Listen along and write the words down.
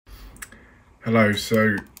Hello,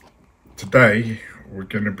 so today we're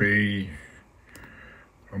going to be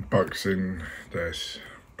unboxing this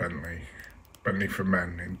Bentley for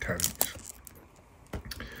Men Intense.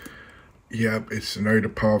 Yep, it's an eau de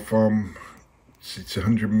parfum. It's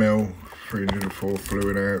 100ml, 304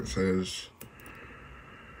 fluid ounces.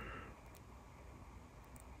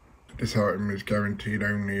 This item is guaranteed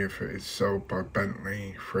only if it is sold by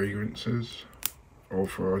Bentley Fragrances.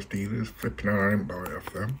 Authorised dealers. Flipping out, I didn't buy it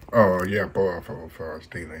off them. Oh yeah, I bought it off an authorised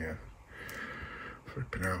dealer, yeah.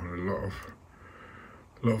 Flipping out, a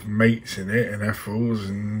lot of mates in it, and Ethels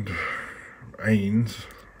and Ains.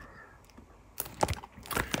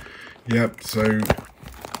 Yep, so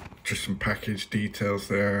just some package details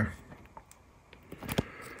there.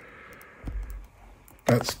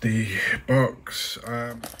 That's the box.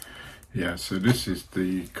 Yeah, so this is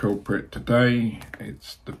the culprit today.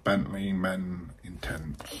 It's the Bentley Men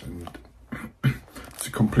Intense, and it's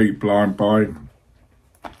a complete blind buy.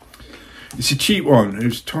 It's a cheap one. It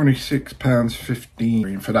was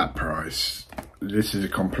 £26.15 for that price. This is a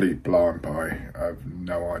complete blind buy. I have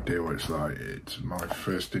no idea what it's like. It's my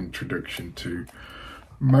first introduction to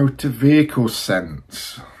motor vehicle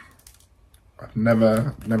scents. I've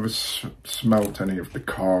never smelt any of the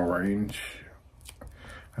car range.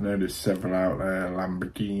 I know there's several out there: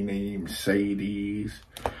 Lamborghini, Mercedes,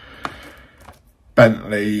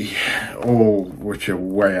 Bentley, all which are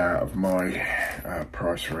way out of my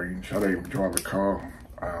price range. I don't even drive a car.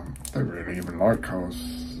 Don't really even like cars.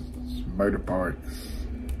 It's motorbikes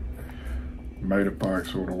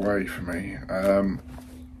all the way for me.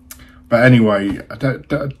 But anyway,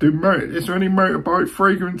 is there any motorbike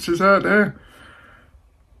fragrances out there?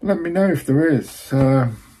 Let me know if there is.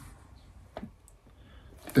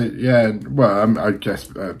 Yeah, well, I guess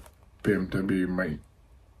BMW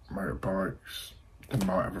motorbikes, they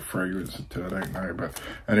might have a fragrance or two, I don't know. But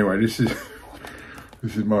anyway, this is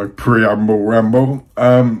my preamble ramble.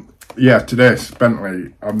 Yeah, to this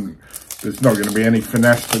Bentley. There's not going to be any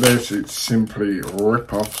finesse to this. It's simply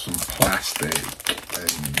rip off some plastic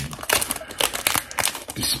and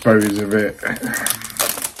dispose of it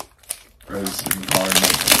as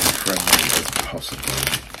environmentally friendly as possible.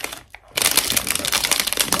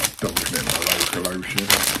 Dumping it in a local ocean,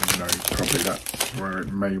 you know, probably that's where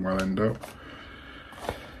it may well end up.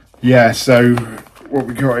 Yeah, so what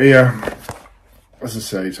we got here, as I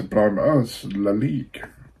say, it's a blind, oh, it's La Ligue.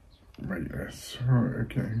 Rate this, right,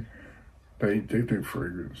 okay. They do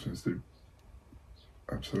fragrances, they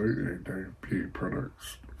absolutely do beauty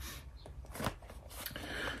products.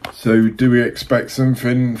 So do we expect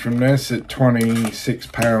something from this at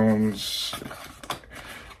 £26?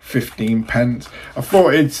 15 pence. I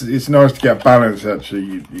thought it's nice to get a balance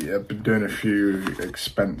actually. I've been doing a few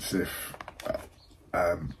expensive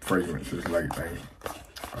fragrances lately.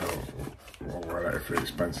 Well, relatively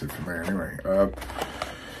expensive for me anyway.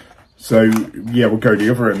 So yeah, we'll go the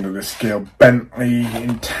other end of the scale. Bentley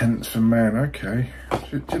Intense for Men. Okay,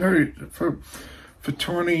 do you know, for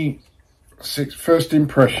 26 first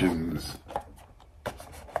impressions,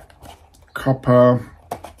 copper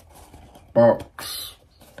box.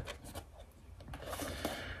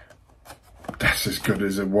 That's as good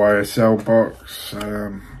as a YSL box.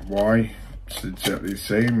 Why? It's exactly the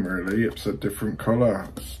same really. It's a different colour,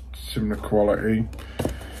 similar quality.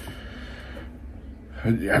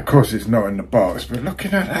 Yeah, of course it's not in the box, but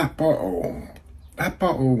looking at that bottle,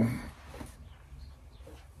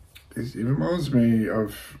 it reminds me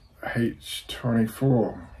of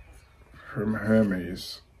H24 from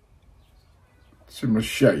Hermes. Similar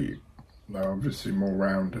shape, though obviously more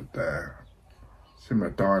rounded there.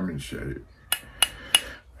 Similar diamond shape.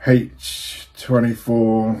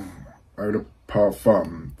 H24 eau de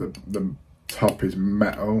parfum. The top is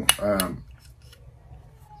metal.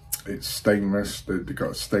 It's stainless. They've got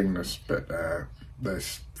a stainless bit there.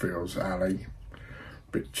 This feels alley,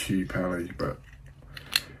 bit cheap alley, but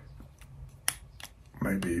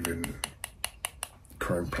maybe even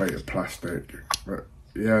chrome plated plastic. But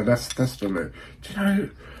yeah, that's the lid. Do you know,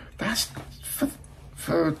 that's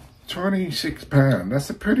for £26. That's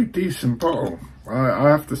a pretty decent bottle, I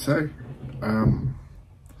have to say.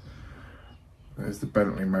 There's the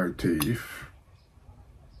Bentley motif.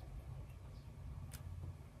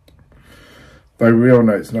 Though we all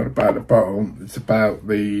know it's not about the bottle, it's about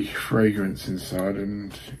the fragrance inside,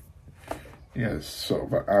 and yeah, it's sort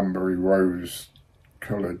of an ambery rose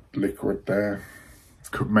coloured liquid there.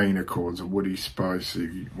 Main accords are woody,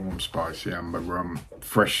 spicy, warm spicy, amber rum,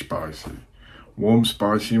 fresh spicy. Warm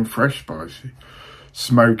spicy and fresh spicy.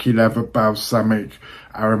 Smoky leather, balsamic,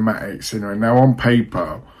 aromatics in it. Now on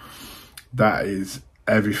paper, that is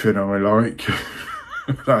everything I like.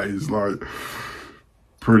 That is like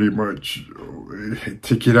pretty much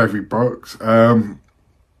ticking every box.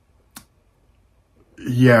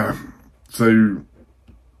 Yeah, so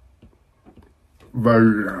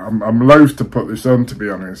though I'm loath to put this on, to be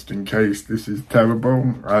honest, in case this is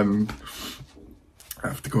terrible, and I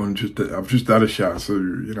have to go and I've just had a shower, so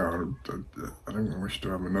you know I don't wish to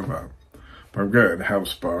have another. But I'm going to the health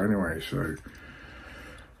spa anyway, so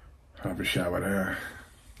I'll have a shower there.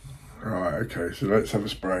 Right, okay, so let's have a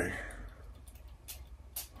spray.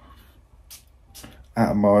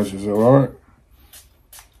 Atomizer's alright.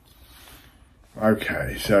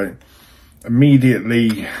 Okay, so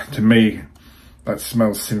immediately to me that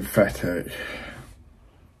smells synthetic.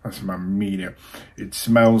 That's my immediate. It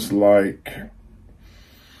smells like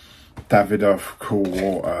Davidoff cool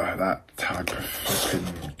water, that type of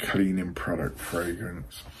fucking cleaning product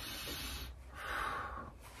fragrance.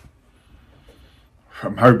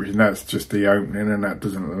 I'm hoping that's just the opening and that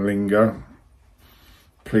doesn't linger.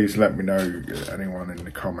 Please let me know, anyone in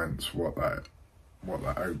the comments, what that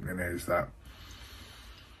opening is. That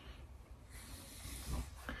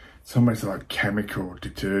it's almost like chemical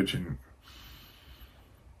detergent.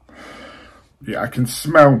 Yeah, I can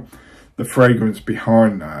smell the fragrance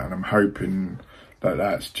behind that, and I'm hoping that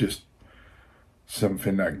that's just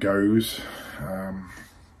something that goes. I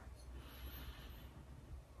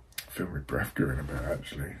feel my breath going a bit,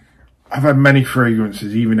 actually. I've had many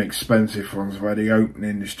fragrances, even expensive ones, where the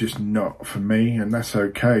opening is just not for me, and that's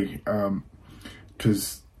okay,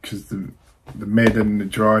 because the mid and the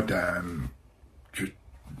dry down just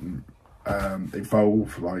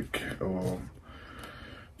evolve, like, or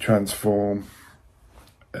transform,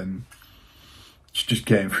 and it's just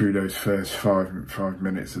getting through those first five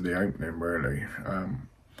minutes of the opening, really.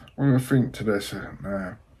 What do I think to this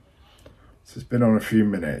now? So it's been on a few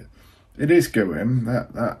minutes. It is going.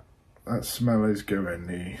 That smell is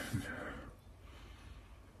going.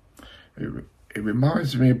 It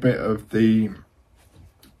reminds me a bit of the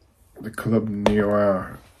Club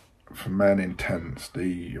Noir for Men Intense,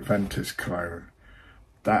 the Ventus cologne.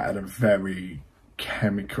 That had a very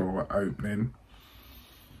chemical opening.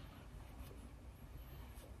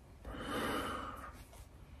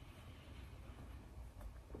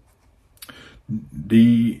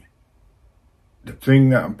 The thing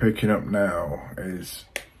that I'm picking up now is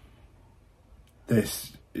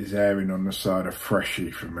this is erring on the side of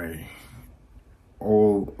freshy for me.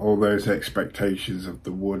 All those expectations of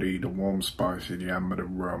the woody, the warm spicy, the amber, the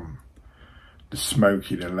rum, the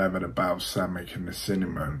smoky, the leather, the balsamic and the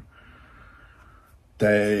cinnamon,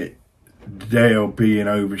 they are being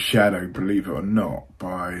overshadowed, believe it or not,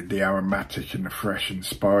 by the aromatic and the fresh and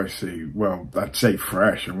spicy. Well, I'd say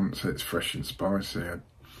fresh, I wouldn't say it's fresh and spicy.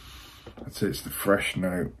 I'd say it's the fresh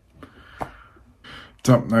note.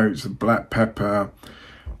 Top notes of black pepper,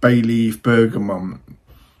 bay leaf, bergamot.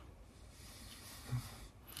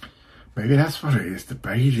 Maybe that's what it is, the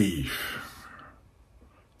bay leaf.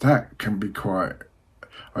 That can be quite...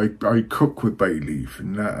 I cook with bay leaf,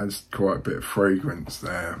 and that has quite a bit of fragrance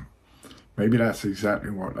there. Maybe that's exactly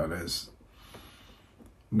what that is.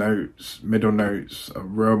 Notes, middle notes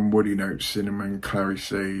of rum, woody notes, cinnamon, clary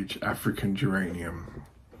sage, African geranium.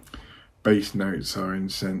 Base notes are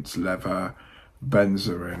incense, leather,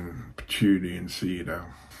 benzoin, patchouli and cedar.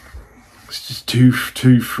 It's just too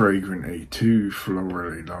fragranty, too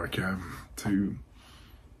florally, like too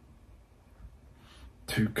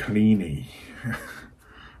cleany.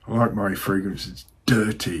 I like my fragrances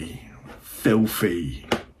dirty, filthy.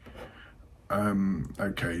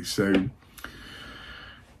 Okay, so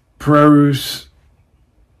pros,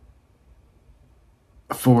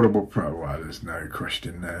 affordable pro. Well, there's no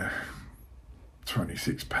question there.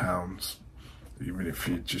 £26. Even if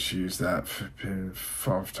you just use that for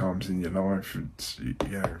 5 times in your life, it's, you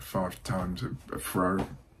know, 5 times a throw,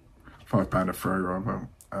 £5 a throw rather.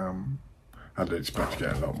 I'd expect to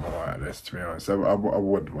get a lot more out of this, to be honest. I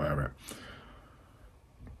would wear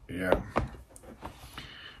it. Yeah.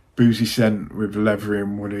 Boozy scent with leathery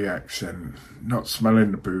and woody accent. Not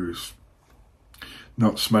smelling the booze.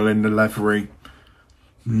 Not smelling the leathery.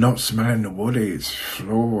 Not smelling the woody. It's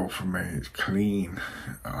floral for me. It's clean.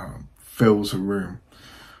 Fills a room.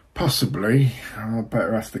 Possibly. I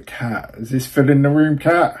better ask the cat. Is this filling the room,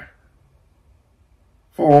 cat?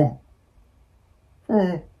 4.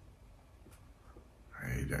 There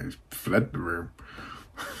you go. It's fled the room.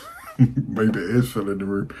 Maybe it is filling the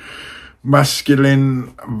room.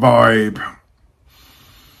 Masculine vibe.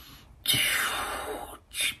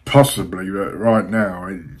 Possibly, but right now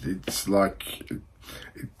it's like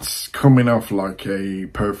it's coming off like a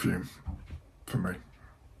perfume for me.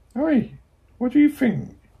 Hey, what do you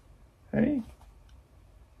think? Hey,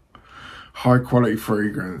 high quality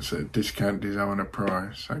fragrance at a discount designer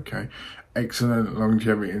price. Okay, excellent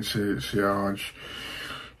longevity and charge.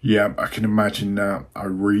 Yeah, I can imagine that. I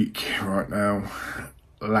reek right now.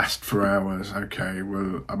 Last for hours. Okay,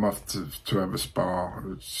 well, I'm off to have a spa, a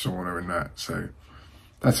sauna and that. So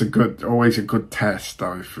that's always a good test,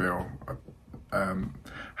 I feel.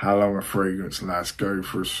 How long a fragrance lasts. Go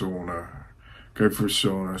for a sauna,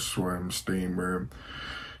 swim, steam room,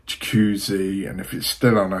 jacuzzi, and if it's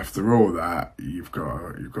still on after all that, you've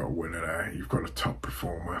got a winner there. You've got a top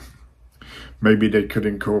performer. Maybe they could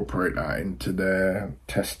incorporate that into their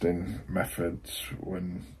testing methods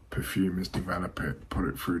when perfumers develop it. Put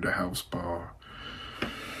it through the health spa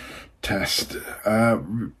test.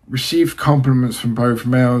 Received compliments from both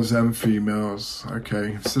males and females.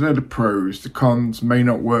 Okay, so they're the pros. The cons may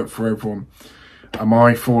not work for everyone. Am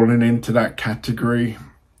I falling into that category?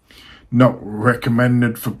 Not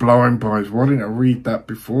recommended for blind buys. Why didn't I read that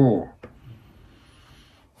before?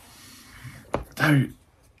 Dude,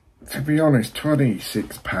 to be honest,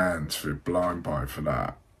 £26 for a blind buy for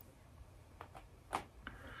that.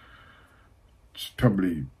 It's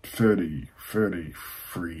probably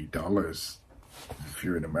 $33 if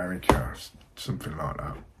you're in America, something like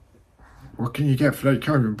that. What can you get for that? You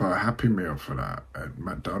can't even buy a Happy Meal for that at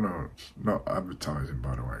McDonald's. Not advertising,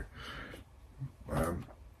 by the way.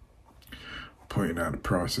 Pointing out the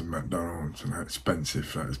price of McDonald's and how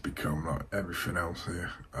expensive that has become, like everything else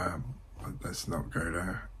here. But let's not go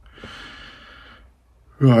there.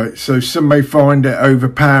 Right, so some may find it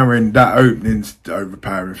overpowering. That opening's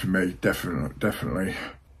overpowering for me, definitely.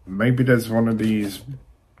 Maybe there's one of these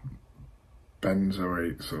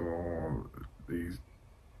benzoates or these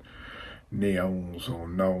neons or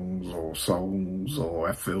nols or sols or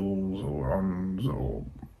ethyls or ons or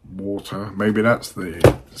water. Maybe that's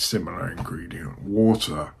the similar ingredient.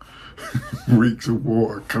 Water. Reeks of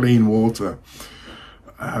water, clean water.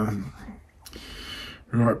 Right,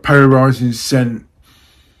 polarizing scent.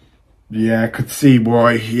 Yeah, I could see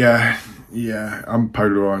why. Yeah, I'm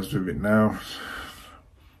polarized with it now.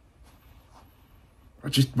 I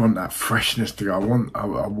just want that freshness to go. I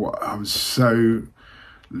was so,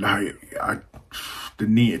 like, I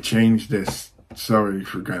need to change this. Sorry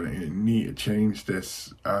for getting it. Need to change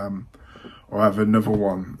this. Or have another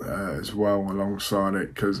one as well alongside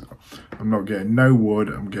it, because I'm not getting no wood.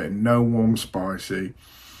 I'm getting no warm spicy.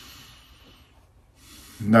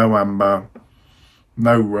 No amber.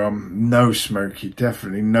 No rum. No smoky.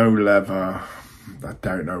 Definitely no leather. I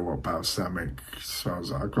don't know what balsamic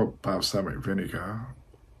smells like. I've got balsamic vinegar.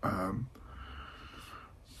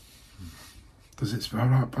 Does it smell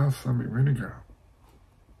like balsamic vinegar?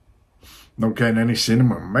 Not getting any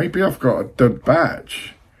cinnamon. Maybe I've got a dud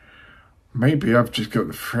batch. Maybe I've just got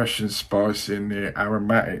the fresh and spicy in the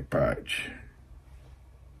aromatic batch.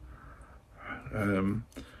 I'm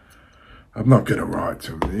not going to write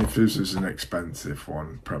to them. If this is an expensive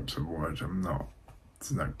one, perhaps I would. I'm not.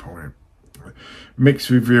 There's no point. Mixed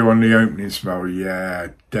review on the opening smell. Yeah,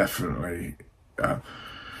 definitely.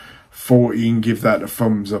 14 give that a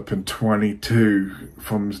thumbs up and 22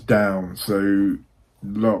 thumbs down. So a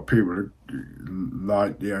lot of people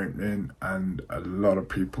like the opening and a lot of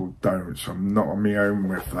people don't. So I'm not on my own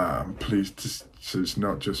with that. I'm pleased to, so it's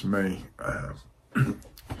not just me.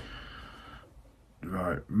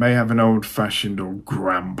 Right, may have an old-fashioned or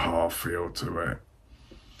grandpa feel to it.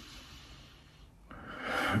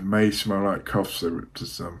 It may smell like cough syrup to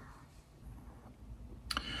some.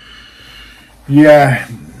 Yeah,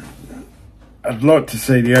 I'd like to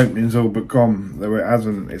say the opening's all but gone, though it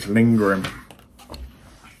hasn't. It's lingering.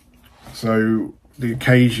 So the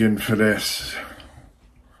occasion for this,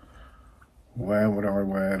 where would I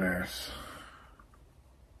wear this?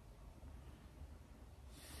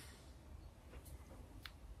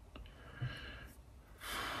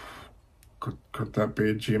 Could that be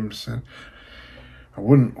a gym set? I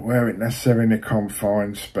wouldn't wear it necessarily in a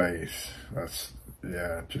confined space. That's,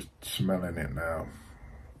 yeah, just smelling it now.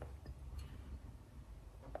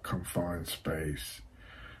 Confined space.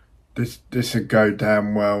 This would go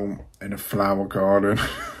down well in a flower garden.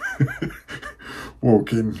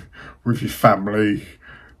 Walking with your family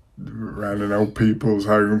around an old people's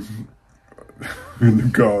home in the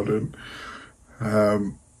garden.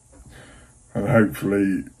 And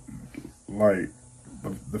hopefully, like,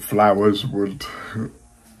 the flowers would in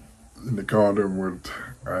the garden would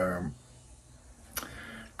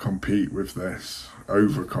compete with this,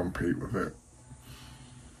 over compete with it.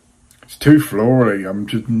 It's too florally. I'm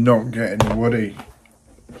just not getting woody.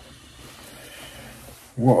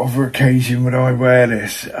 What other occasion would I wear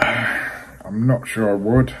this? I'm not sure I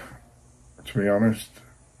would, to be honest.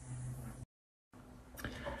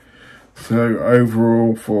 So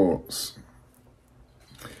overall thoughts,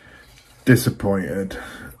 disappointed,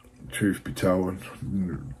 truth be told,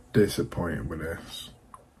 disappointed with this.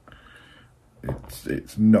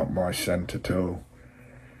 It's not my scent at all.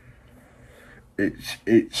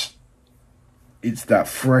 It's that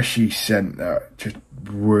freshy scent that just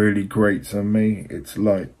really grates on me. It's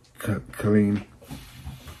like clean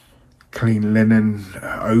linen,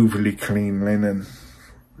 overly clean linen,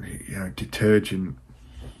 you know, detergent.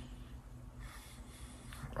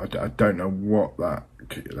 I don't know what that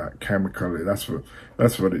chemical is.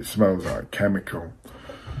 That's what it smells like, chemical.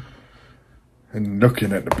 And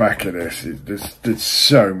looking at the back of this, there's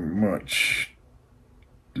so much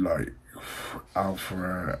like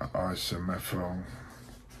alpha isomethyl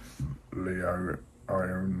leoionone,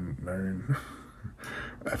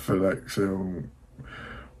 ethyloxyl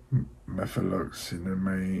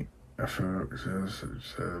methyloxynamate,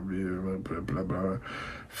 blah blah blah,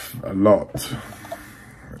 a lot.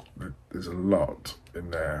 There's a lot in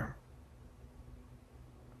there,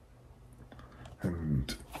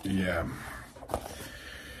 and yeah,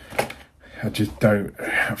 I just don't.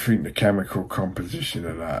 I think the chemical composition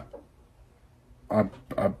of that, I'd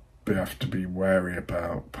have to be wary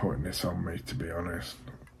about putting this on me, to be honest.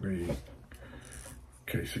 In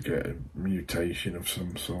case I get a mutation of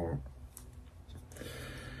some sort.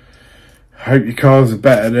 Hope your cars are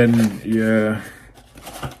better than your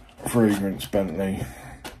fragrance, Bentley.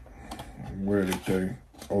 Really do.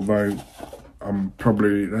 Although I'm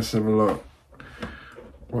probably, let's have a look.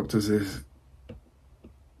 What does this?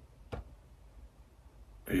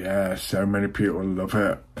 Yeah, so many people love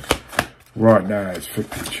it. Right now it's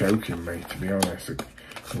freaking choking me, to be honest.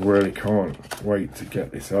 I really can't wait to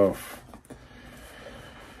get this off.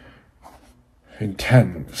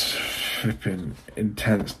 Intense, flipping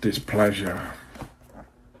intense displeasure.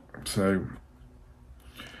 So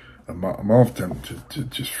I'm half tempted to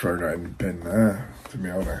just throw that in the bin there, to be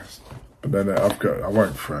honest. But then I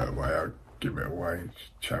won't throw it away. I'll give it away,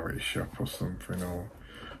 charity shop or something, or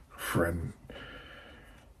a friend.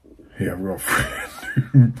 Yeah, I've got a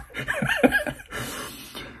friend.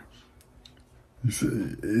 You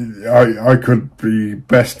see, I could be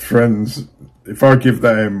best friends. If I give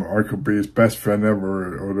that him, I could be his best friend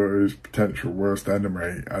ever, or his potential worst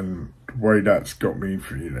enemy. And the way that's got me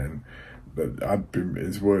feeling, that I'd be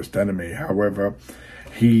his worst enemy. However,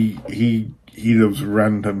 he loves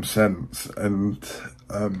random scents, and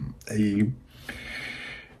he's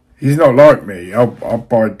not like me. I'll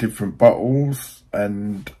buy different bottles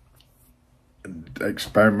and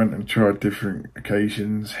experiment and try different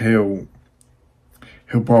occasions. He'll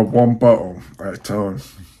buy one bottle at a time,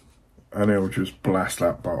 and he'll just blast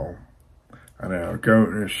that bottle, and then I'll go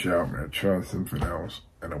into the shop and I'll try something else,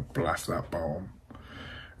 and I'll blast that bottle.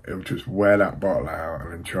 He'll just wear that bottle out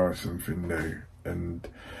and then try something new. And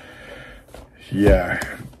yeah,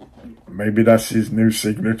 maybe that's his new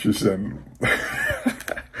signature scent.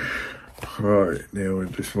 Right, Neil,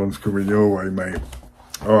 this one's coming your way, mate.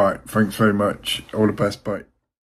 Alright, thanks very much. All the best, bye.